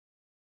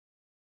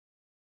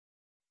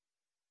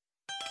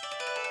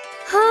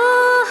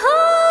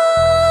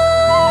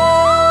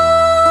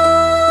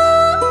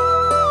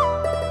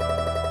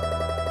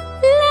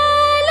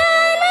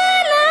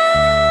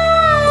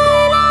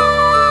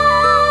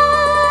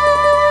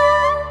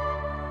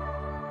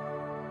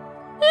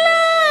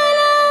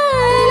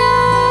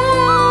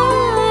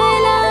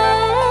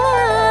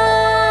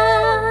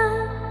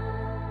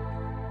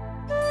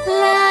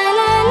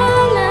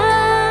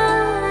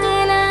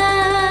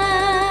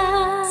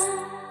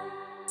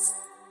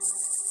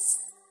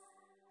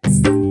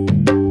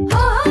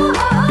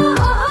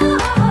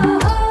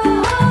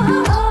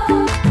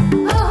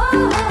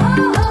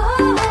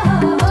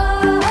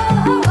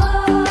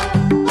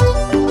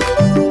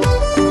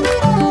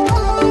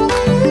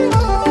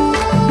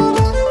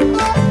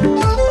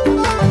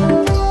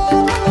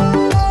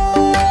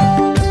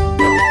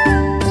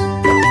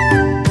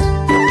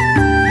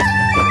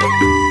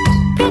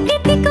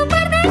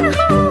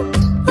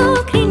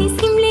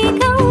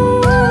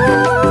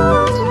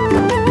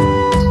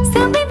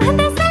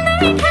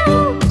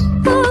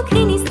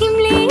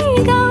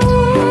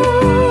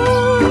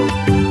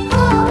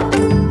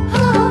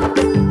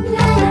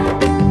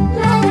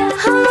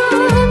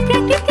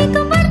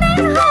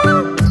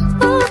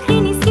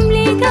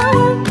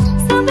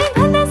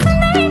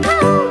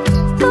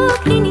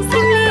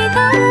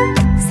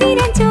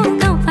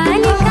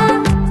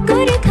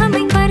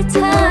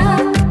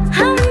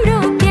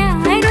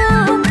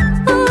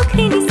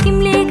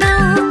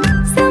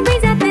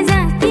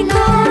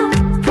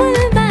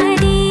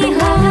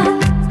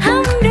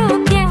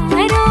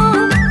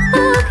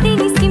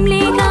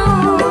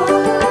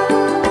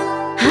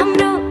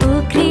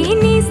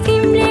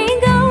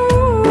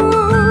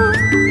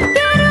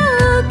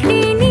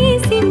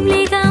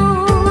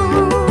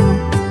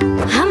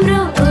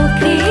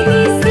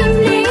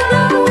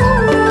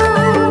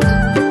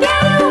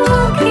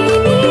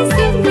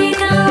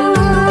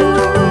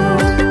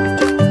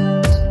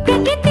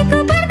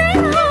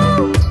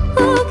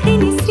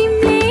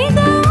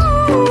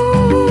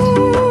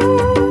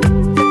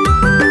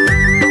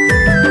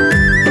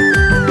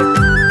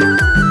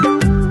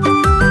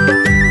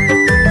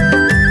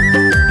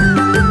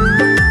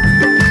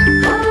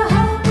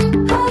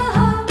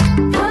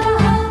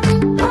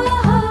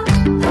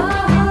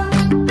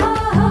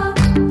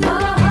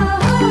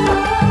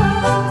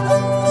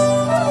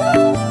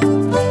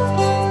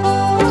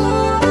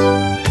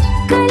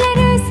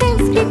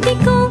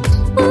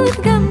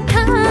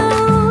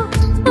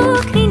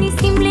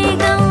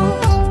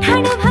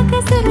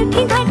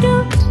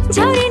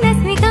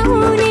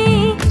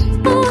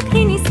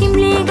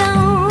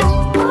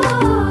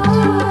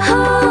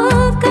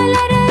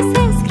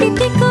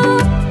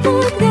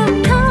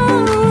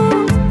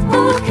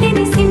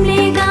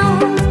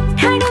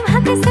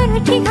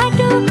गोठी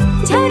घाटो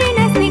झरे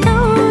नाच्ने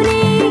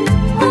गाउने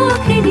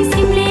ओख्रेनी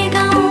सिमले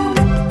गाउँ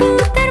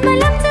उत्तरमा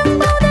लमजुङ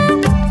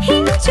बौद्ध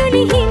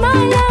हिमचुली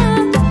हिमाला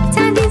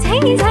चाँदी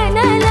झैँ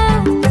झनाला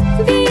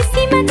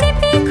बेसीमा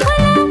चेपी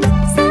खोला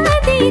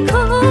सादी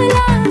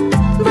खोला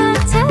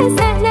बग्छ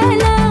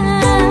सलाला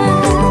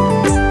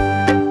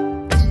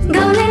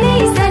गाउँलाई नै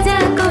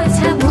सजाको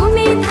छ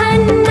भूमि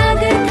थान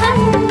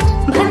नागथान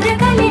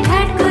भद्रकाली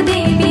घाटको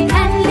देवी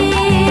थानले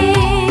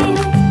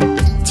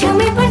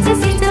छेउमै पर्छ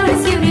सिचौर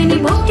सिउरेनी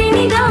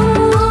भोटेनी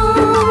गाउँ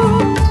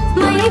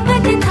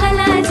मैपति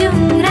थला जुङ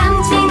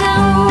राम्चे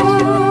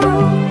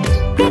गाउँ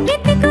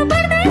प्रकृतिको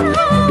वरदान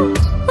हो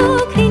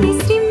ओख्रेनी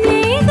सिमले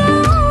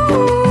गाउँ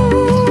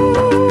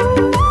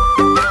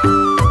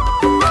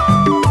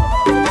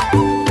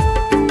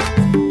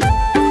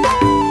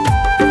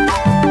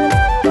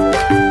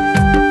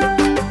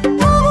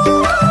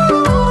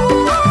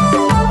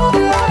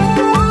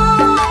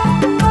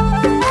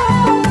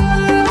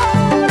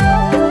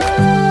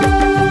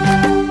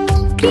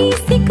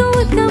कृषिको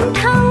उद्गम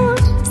ठाउँ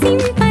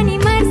सिम्पानी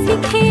मार्सी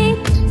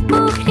खेत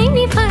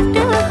ओख्रेनी फाँट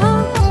हो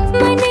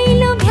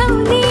मनैलो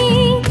भ्याउने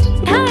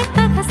ढाड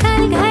पाखा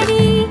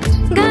सालघारी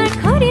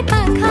गाँठखोरे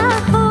पाखा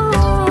हो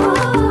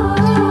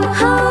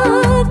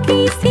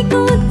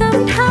कृषिको उद्गम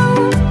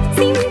ठाउँ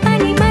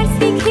सिम्पानी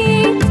मार्सी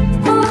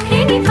खेत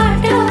ओख्रेनी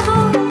फाँट हो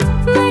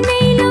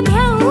मनैलो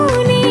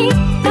भ्याउने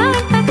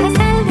ढाड पाखा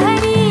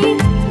सालघारी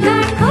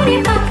गाँठखोरे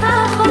पाखा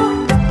हो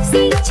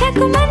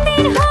शिक्षाको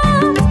मन्दिर हो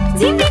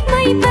झिमरिक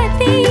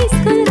मैपति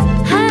स्कुल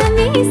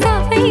हामी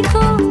सबै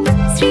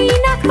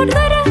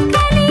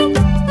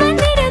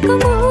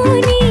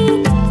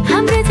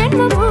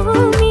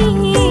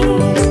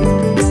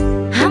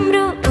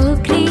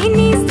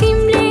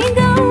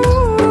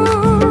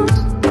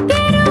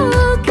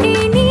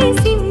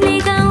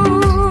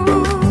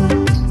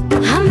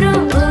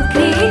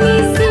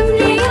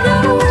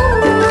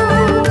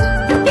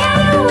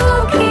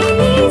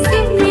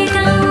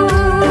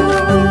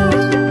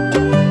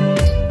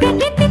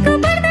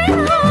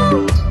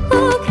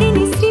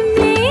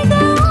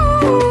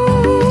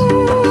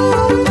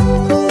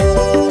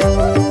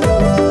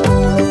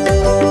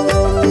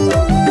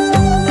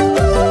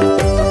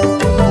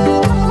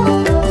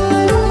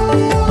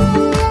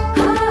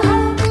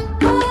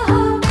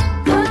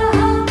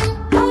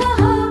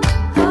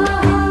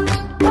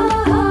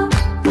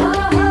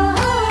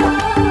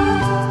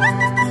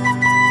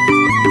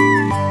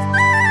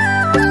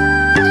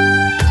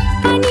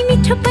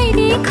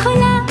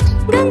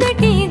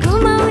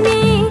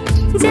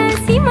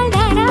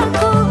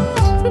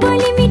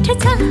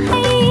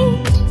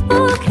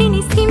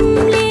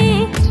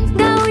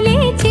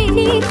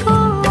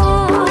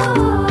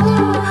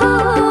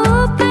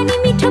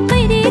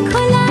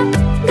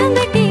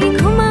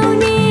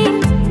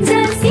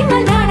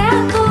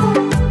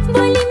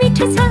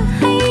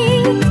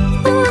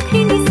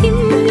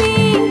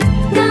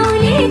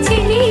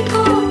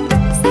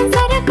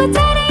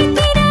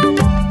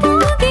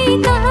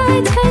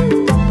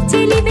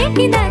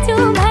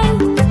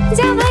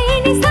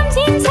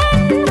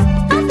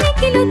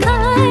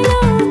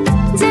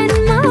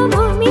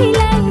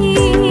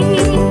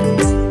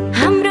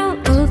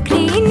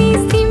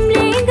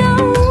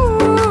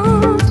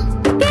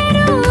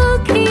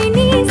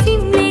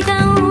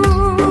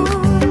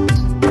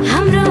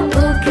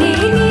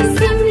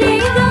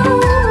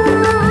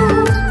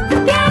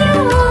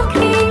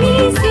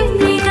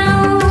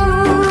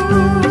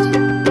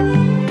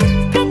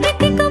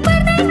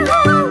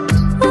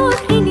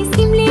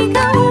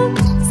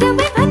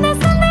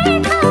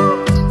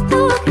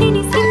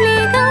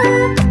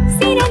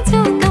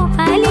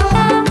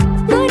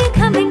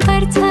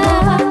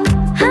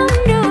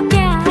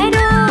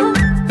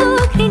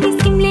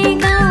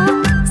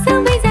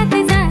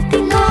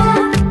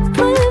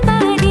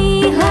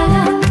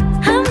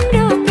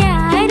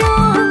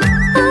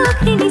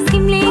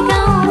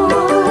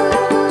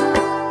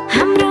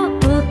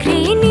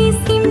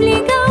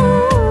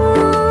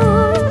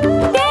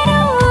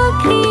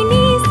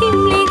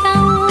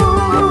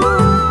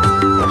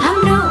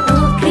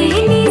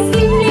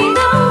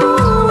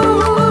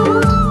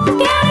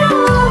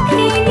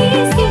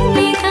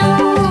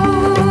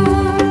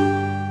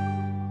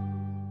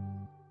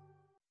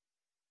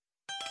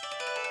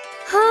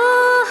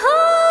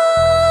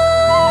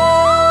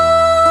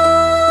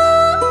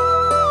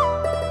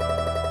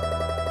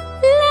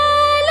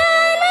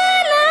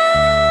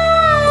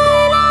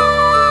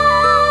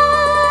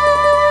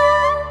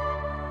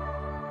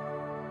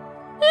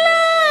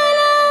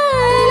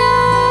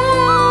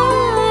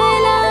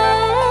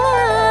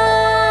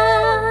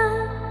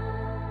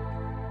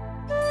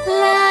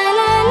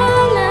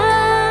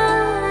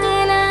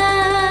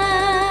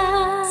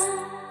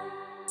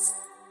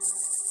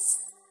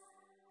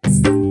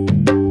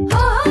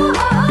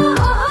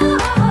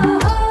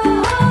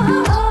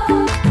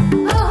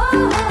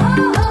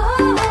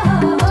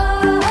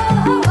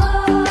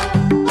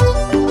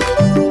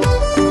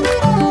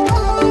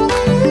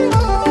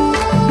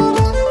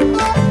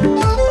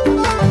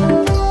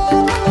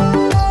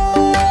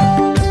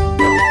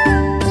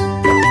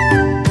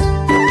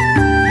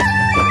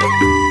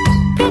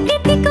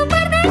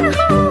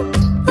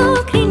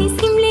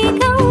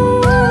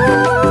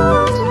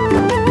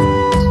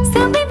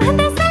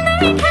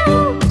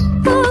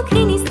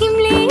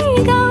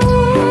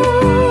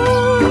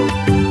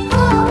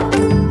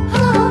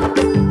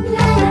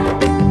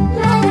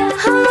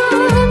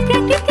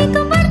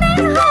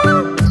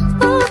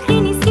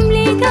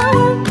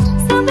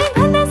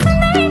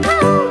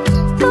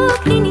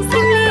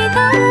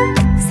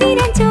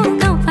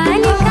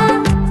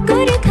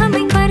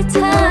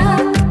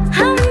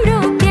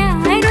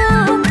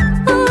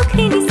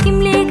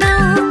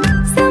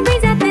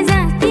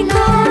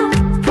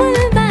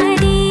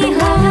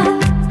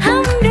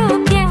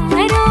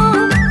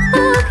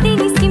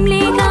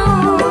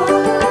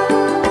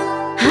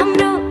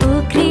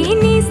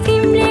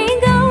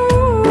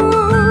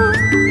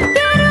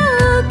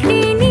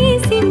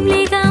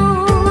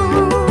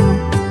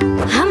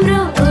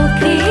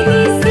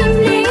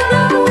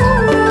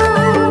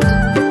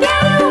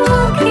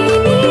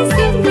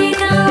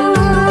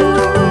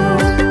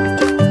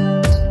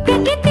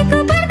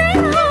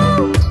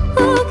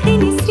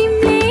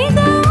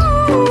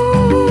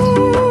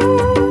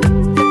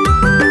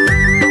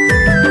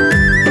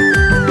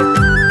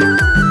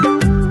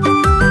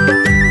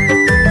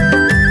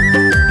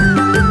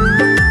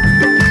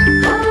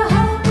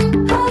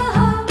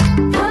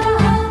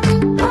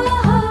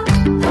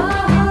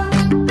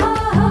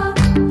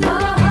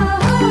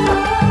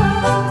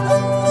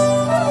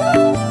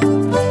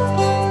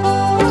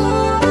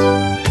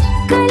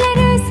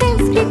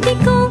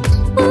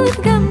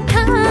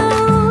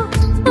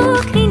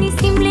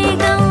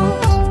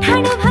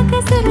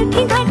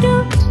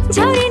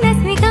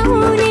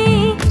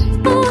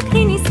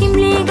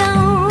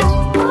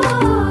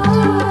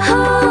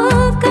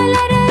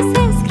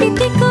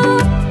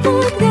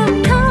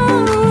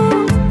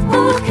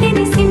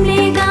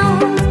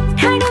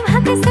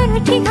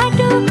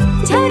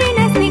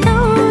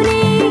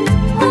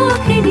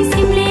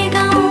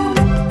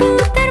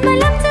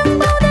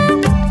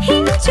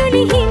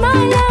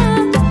उजाला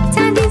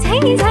चाँदी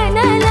झैँ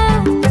झनाला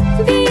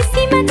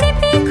बेसीमा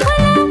चेपे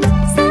खोला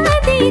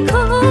सादी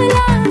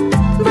खोला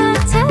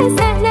बाछा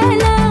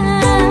सलाला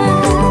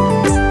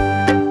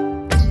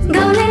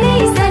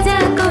गाउँलाई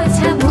सजाको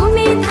छ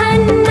भूमि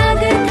थान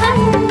नाग थान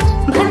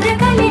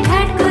भद्रकाली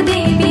घाटको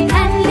देवी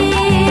थानले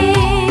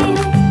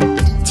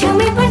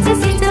छेउमै पर्छ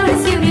सिचौर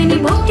सिउरेनी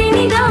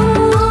भोक्टेनी गाउँ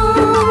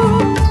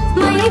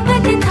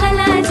मैपथ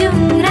थला जुङ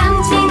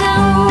राम्चे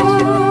गाउँ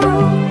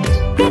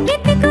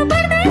प्रकृतिको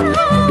वरदान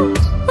हो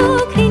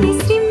ओख्रेनी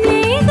सिम्ले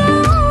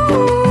गाउँ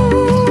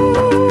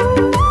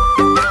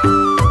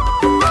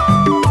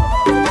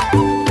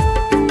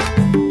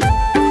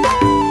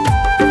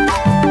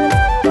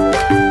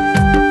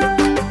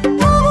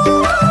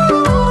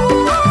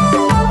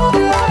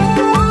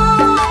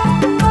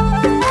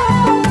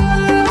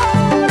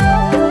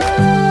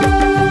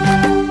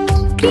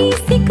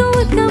कृषिको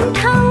उद्गम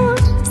ठाउँ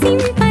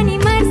सिम्पानी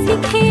मार्सी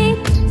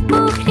खेत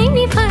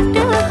ओख्रेनी फाट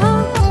हो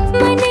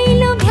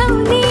मनैलो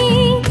भ्याउने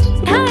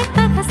ढाड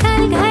पाखा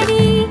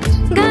सालघारी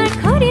गाड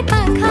खोरे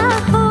पाखा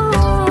हो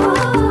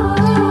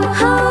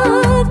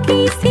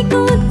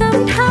कृषिको उद्गम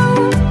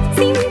ठाउँ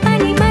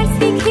सिम्पानी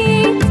मार्सी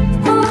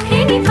खेत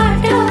ओख्रेनी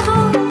फाट हो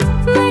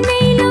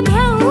मनैलो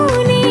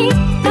भ्याउने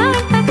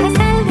ढाड पाखा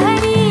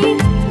सालघारी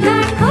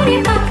गाड खोरे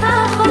पाखा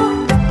हो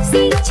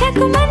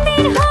शिक्षाको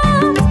मन्दिर हो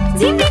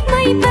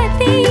झिमझिममै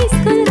पते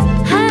स्कुल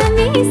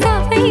हामी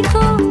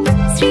सबैको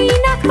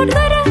श्रीनाथकोट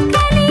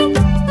गोरखाली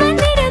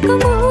मन्दिरको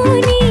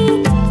मुनि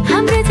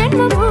हाम्रो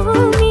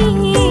जन्मभूमि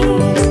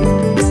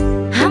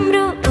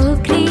हाम्रो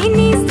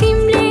ओख्रेनी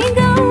सिम्ले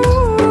गाउँ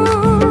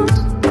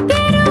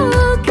प्यारो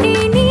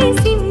ओख्रेनी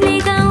सिम्ले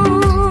गाउँ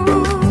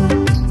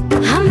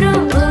हाम्रो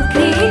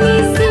ओख्रेनी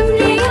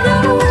सिम्ले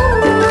गाउँ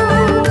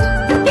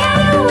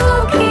प्यारो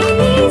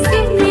ओख्रेनी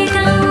सिम्ले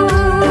गाउँ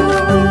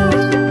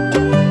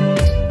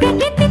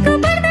प्रकृतिको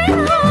वरदान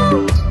हो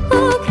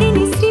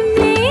ओख्रेनी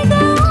सिम्ले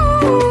गाउँ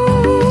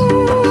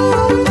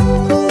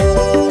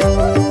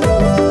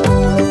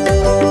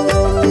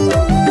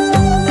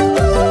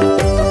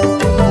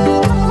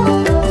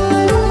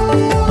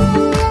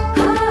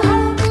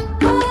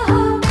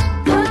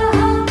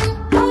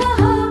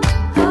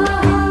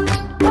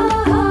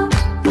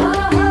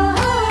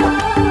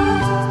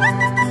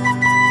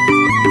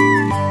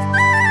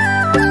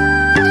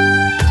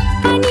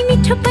पानी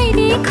मिठो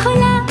पैरे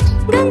खोला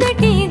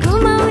गङ्गटे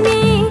घुमाउने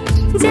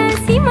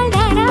जर्सीमा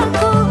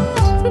धाराको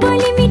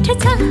बोली मिठो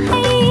छ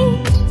है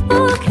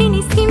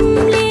ओख्रेनी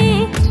सिम्ले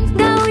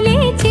गाउँले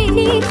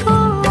चिनेको